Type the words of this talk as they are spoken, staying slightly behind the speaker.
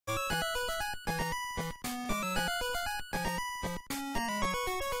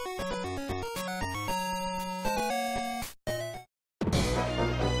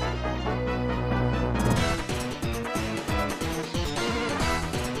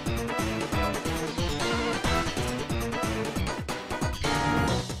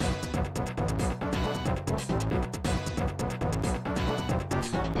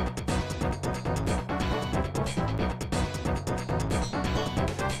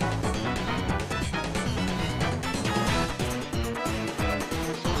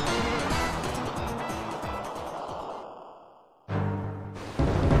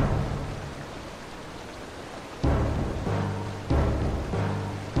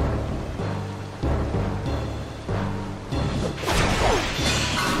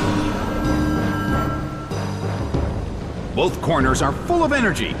Both corners are full of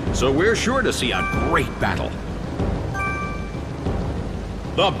energy, so we're sure to see a great battle.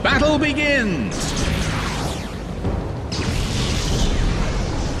 The battle begins!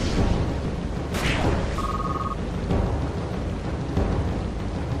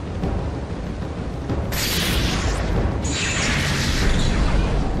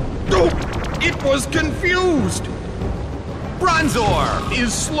 Oh, it was confused! Bronzor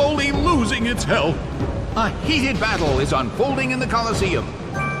is slowly losing its health. A heated battle is unfolding in the Colosseum.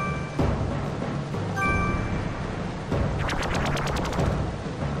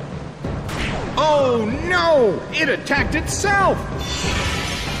 Oh no! It attacked itself!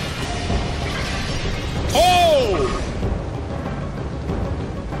 Oh!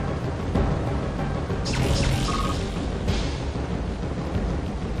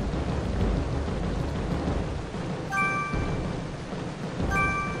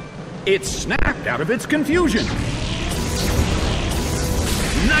 It snapped out of its confusion.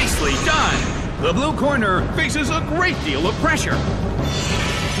 Nicely done! The blue corner faces a great deal of pressure.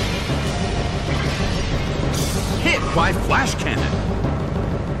 Hit by flash cannon.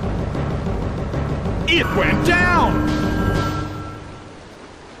 It went down!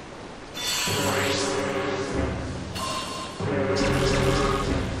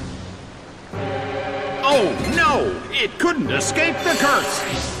 Oh no! It couldn't escape the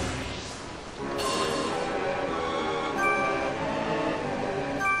curse!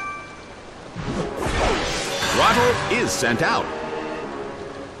 Grotle is sent out.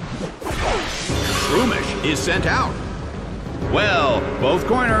 Shroomish is sent out. Well, both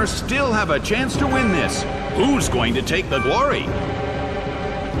corners still have a chance to win this. Who's going to take the glory?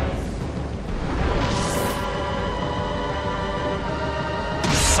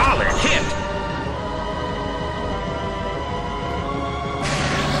 Solid hit!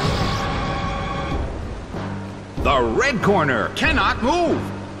 The red corner cannot move.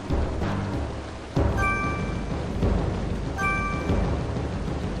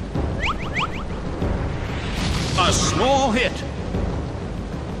 A small hit.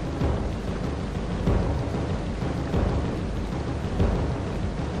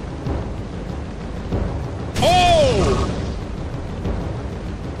 Oh!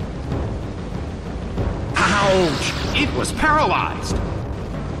 Ouch! It was paralyzed.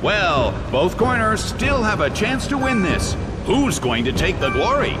 Well, both corners still have a chance to win this. Who's going to take the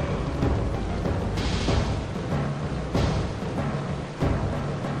glory?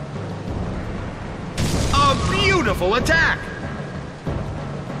 Beautiful attack!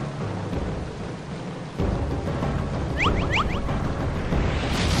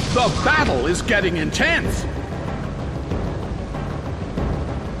 The battle is getting intense!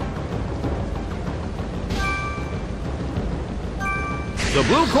 The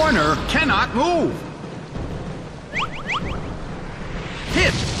blue corner cannot move!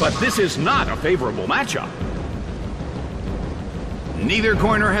 Hit, but this is not a favorable matchup. Neither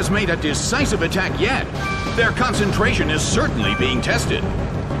corner has made a decisive attack yet. Their concentration is certainly being tested. A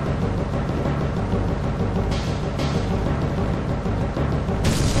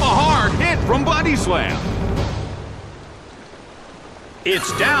hard hit from Body Slam.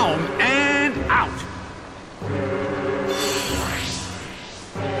 It's down and out.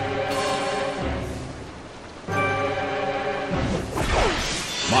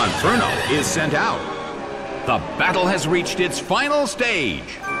 Monferno is sent out. The battle has reached its final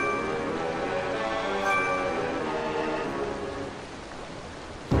stage.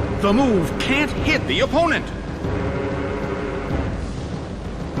 The move can't hit the opponent.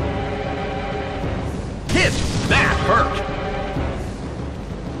 Hit! That hurt!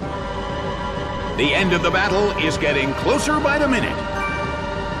 The end of the battle is getting closer by the minute.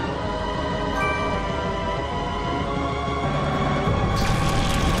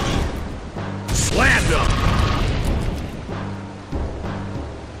 Slammed him!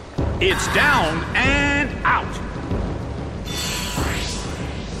 It's down and out.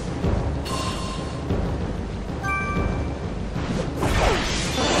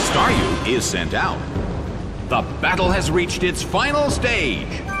 Staryu is sent out. The battle has reached its final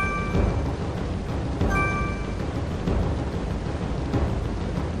stage.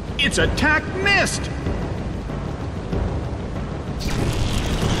 Its attack missed.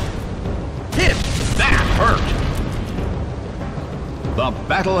 Hit! That hurt. The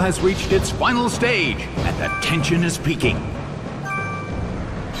battle has reached its final stage, and the tension is peaking.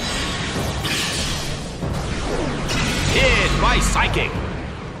 Hit by Psychic.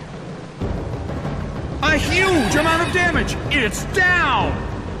 A huge amount of damage! It's down!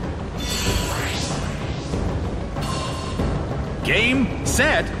 Game,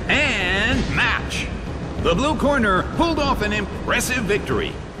 set, and match! The blue corner pulled off an impressive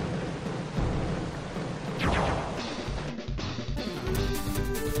victory.